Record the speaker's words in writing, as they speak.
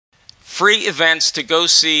free events to go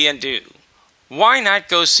see and do. Why not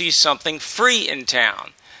go see something free in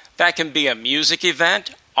town? That can be a music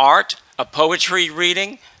event, art, a poetry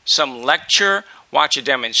reading, some lecture, watch a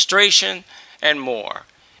demonstration, and more.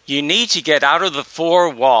 You need to get out of the four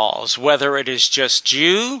walls, whether it is just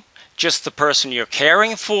you, just the person you're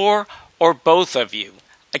caring for, or both of you.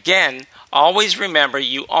 Again, always remember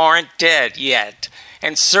you aren't dead yet,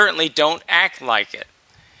 and certainly don't act like it.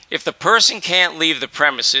 If the person can't leave the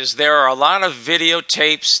premises, there are a lot of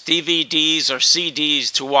videotapes, DVDs, or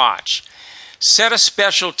CDs to watch. Set a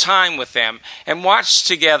special time with them and watch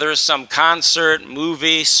together some concert,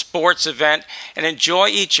 movie, sports event, and enjoy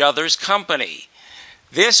each other's company.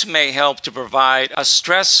 This may help to provide a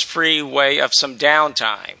stress-free way of some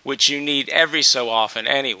downtime, which you need every so often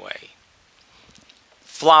anyway.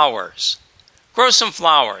 Flowers. Grow some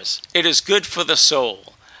flowers. It is good for the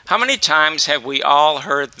soul. How many times have we all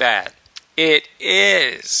heard that? It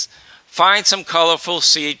is. Find some colorful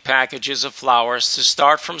seed packages of flowers to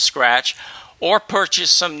start from scratch, or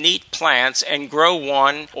purchase some neat plants and grow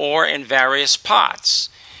one or in various pots.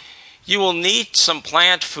 You will need some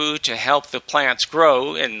plant food to help the plants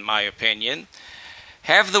grow, in my opinion.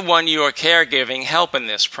 Have the one you are caregiving help in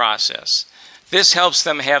this process. This helps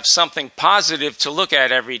them have something positive to look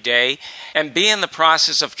at every day and be in the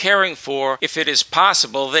process of caring for if it is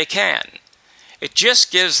possible they can. It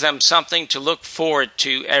just gives them something to look forward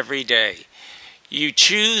to every day. You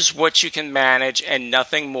choose what you can manage and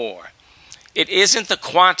nothing more. It isn't the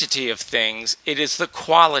quantity of things, it is the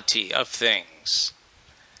quality of things.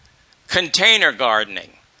 Container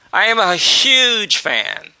gardening. I am a huge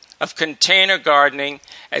fan of container gardening,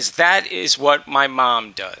 as that is what my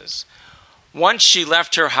mom does. Once she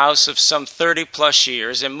left her house of some 30-plus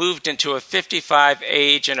years and moved into a 55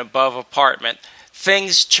 age and above apartment,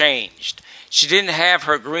 things changed. She didn't have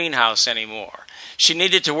her greenhouse anymore. She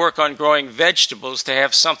needed to work on growing vegetables to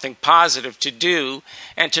have something positive to do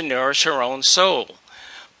and to nourish her own soul.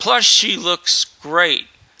 Plus, she looks great.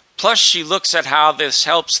 Plus, she looks at how this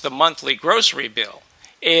helps the monthly grocery bill.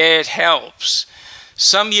 It helps.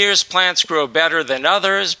 Some years plants grow better than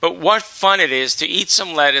others, but what fun it is to eat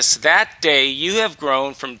some lettuce that day you have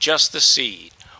grown from just the seed.